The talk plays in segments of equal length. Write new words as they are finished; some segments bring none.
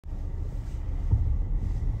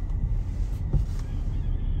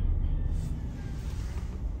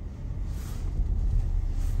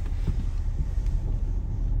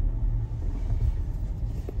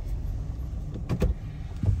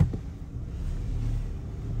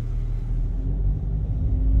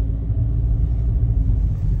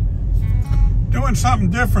doing something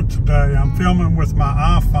different today. I'm filming with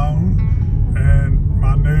my iPhone and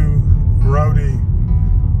my new Rode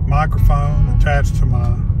microphone attached to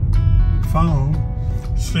my phone,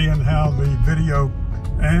 seeing how the video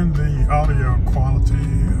and the audio quality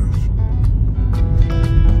is.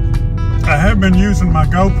 I have been using my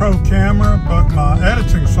GoPro camera, but my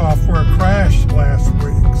editing software crashed last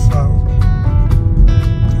week, so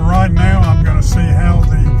right now I'm going to see how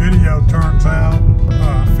the video turns out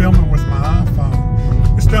filming with my iPhone.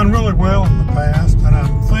 It's done really well in the past, and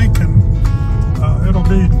I'm thinking it'll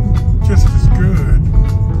be just as good.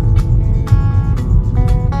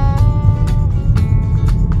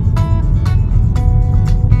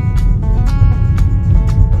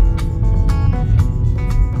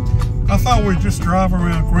 I thought we'd just drive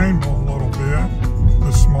around Greenville a little bit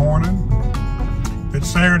this morning. It's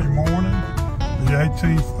Saturday morning, the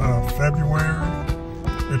 18th of February.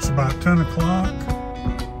 It's about 10 o'clock.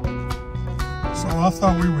 So I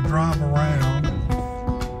thought we would drive around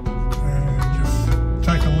and just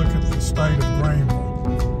take a look at the state of Greenville.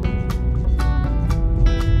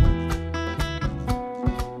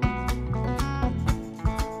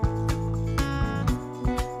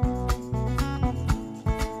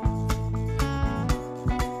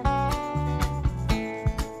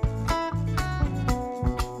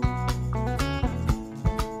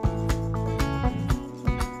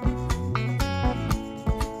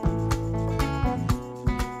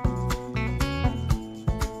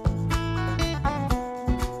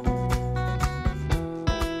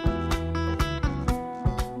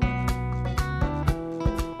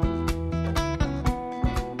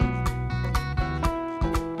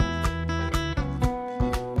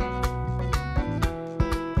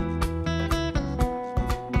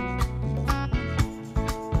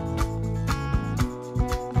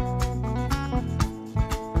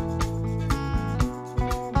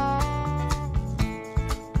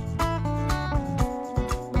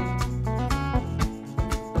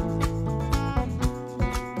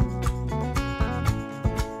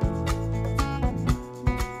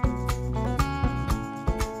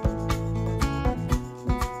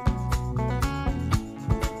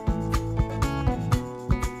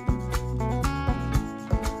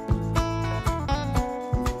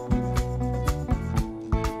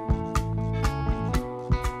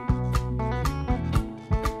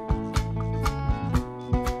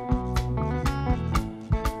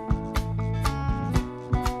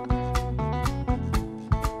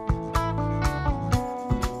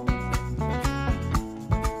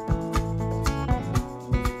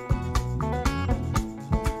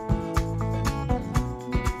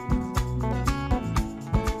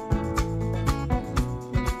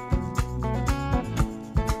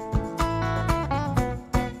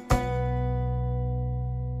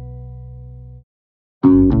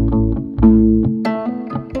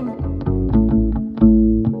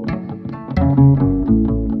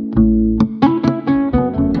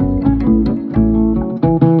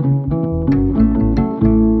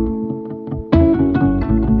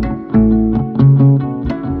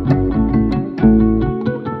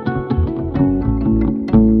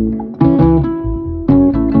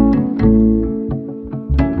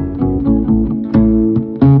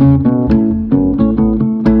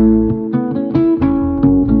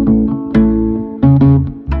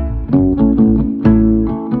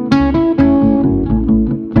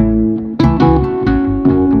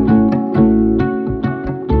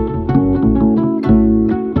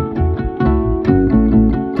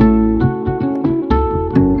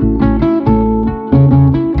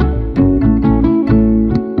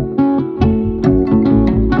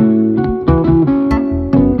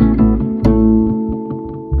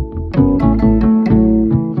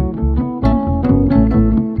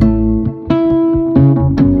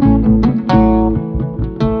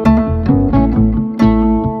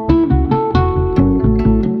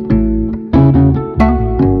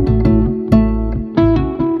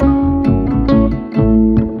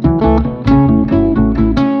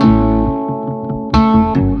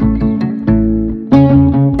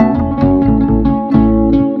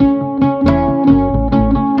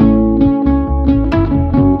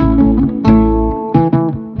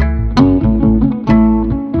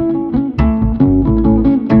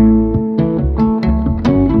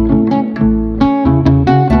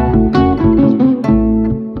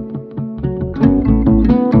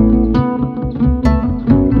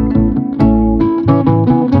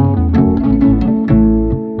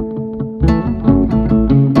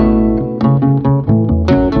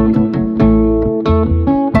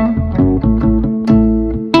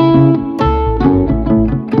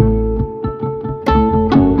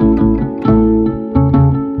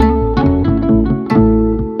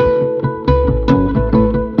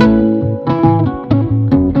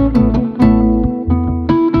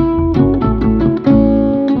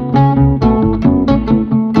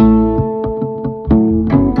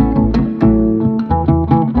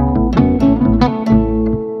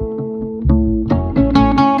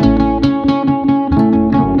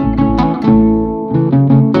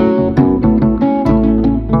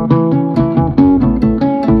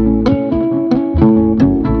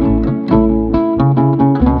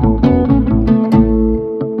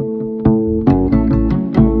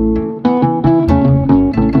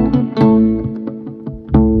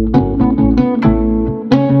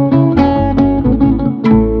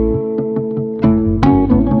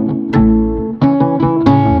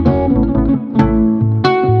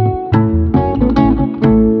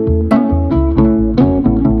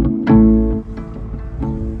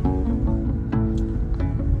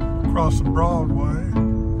 Broadway.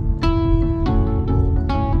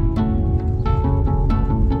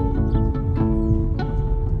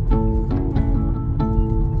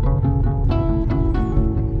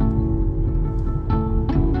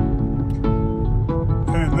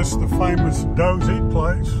 And this is the famous Dozy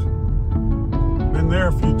place. Been there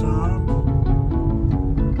a few times.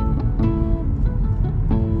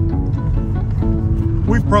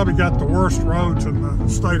 We've probably got the worst roads in the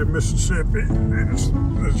state of Mississippi, and there's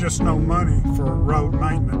just no money for road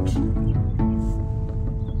maintenance.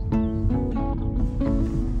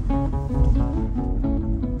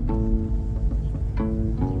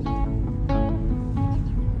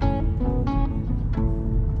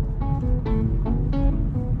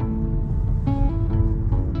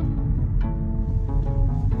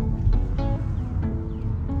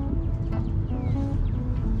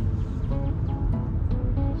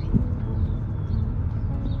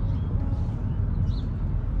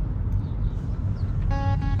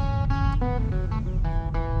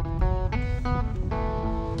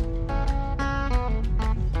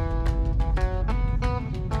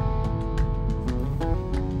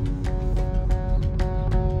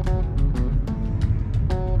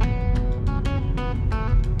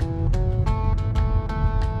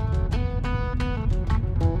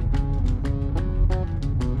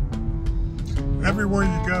 Everywhere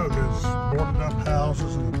you go, there's boarded up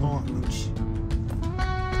houses and apartments.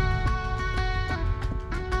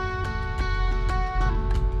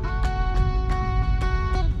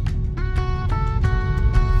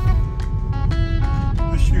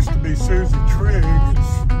 This used to be Susie Trigg.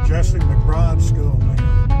 It's Jesse McBride's school now.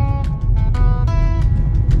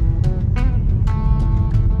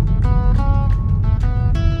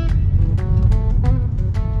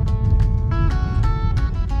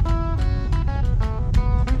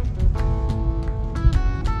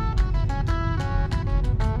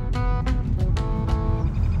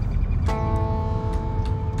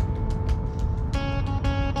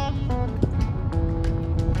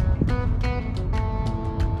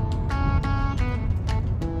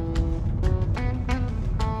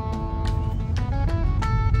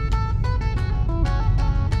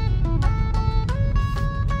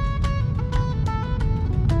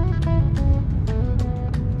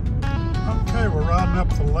 We're riding up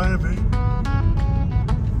the levee.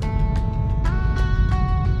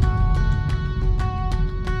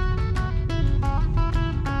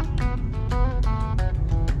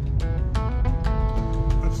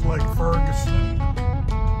 That's Lake Ferguson,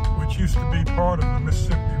 which used to be part of the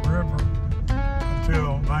Mississippi River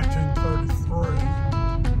until 1933.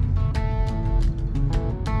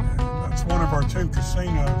 And that's one of our two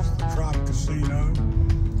casinos, the Trop Casino.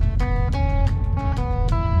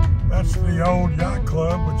 That's the old yacht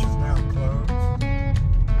club, which is now closed.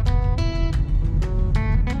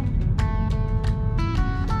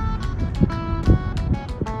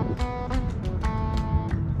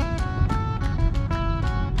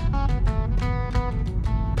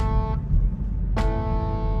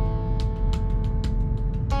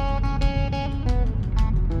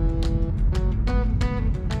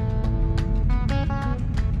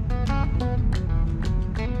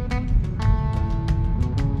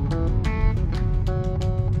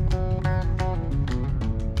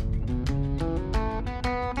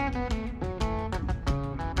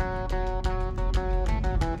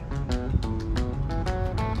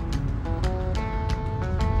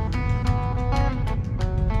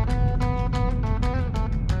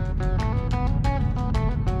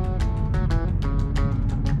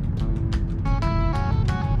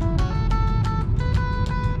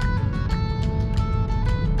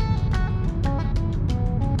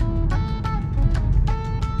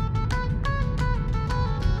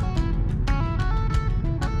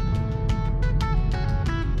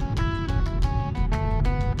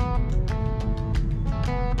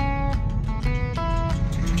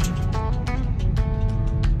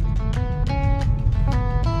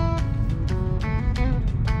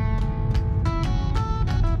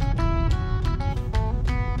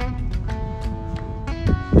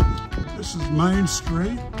 This is Main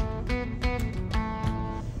Street.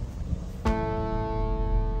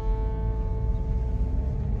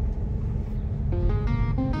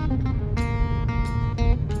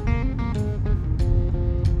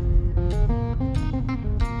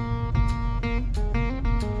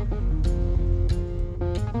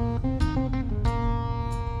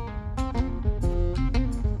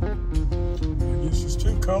 I guess it's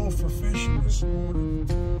too cold for fishing this morning.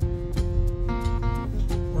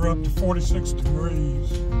 We're up to 46 degrees.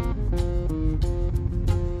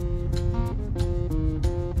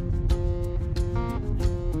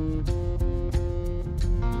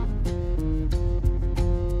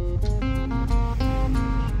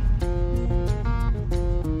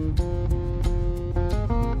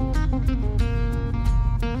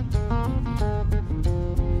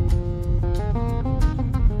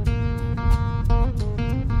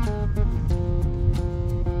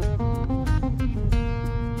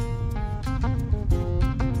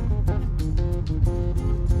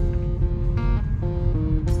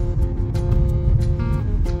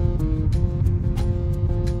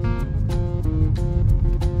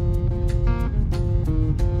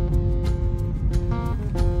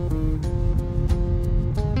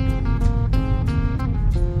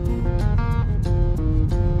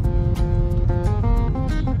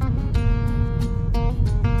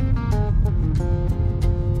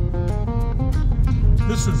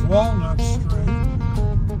 Walnut Street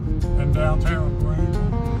in downtown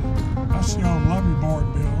Greenville. That's the old Levee Board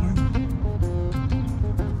building.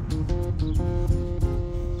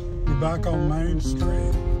 We're back on Main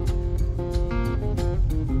Street.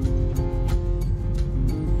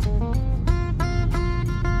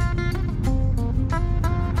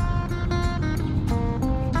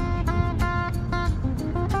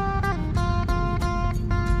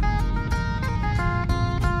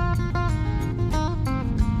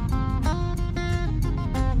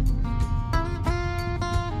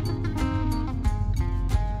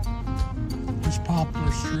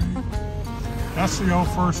 Poplar Street. That's the old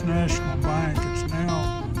First National Bank. It's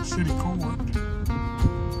now City Court.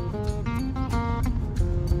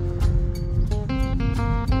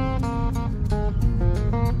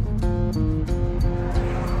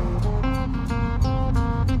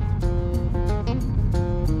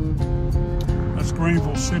 That's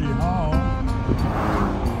Greenville City Hall.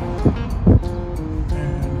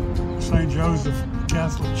 And St. Joseph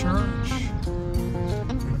Catholic Church.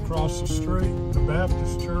 Across the street, the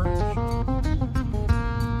Baptist Church.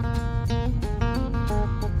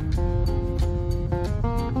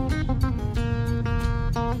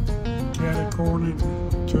 Catty-cornered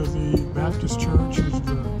to the Baptist Church is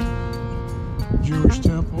the Jewish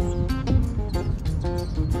temple.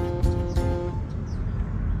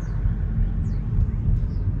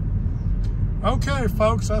 Okay,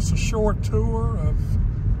 folks, that's a short tour of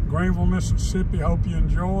Greenville, Mississippi. Hope you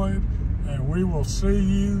enjoyed. And we will see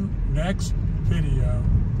you next video.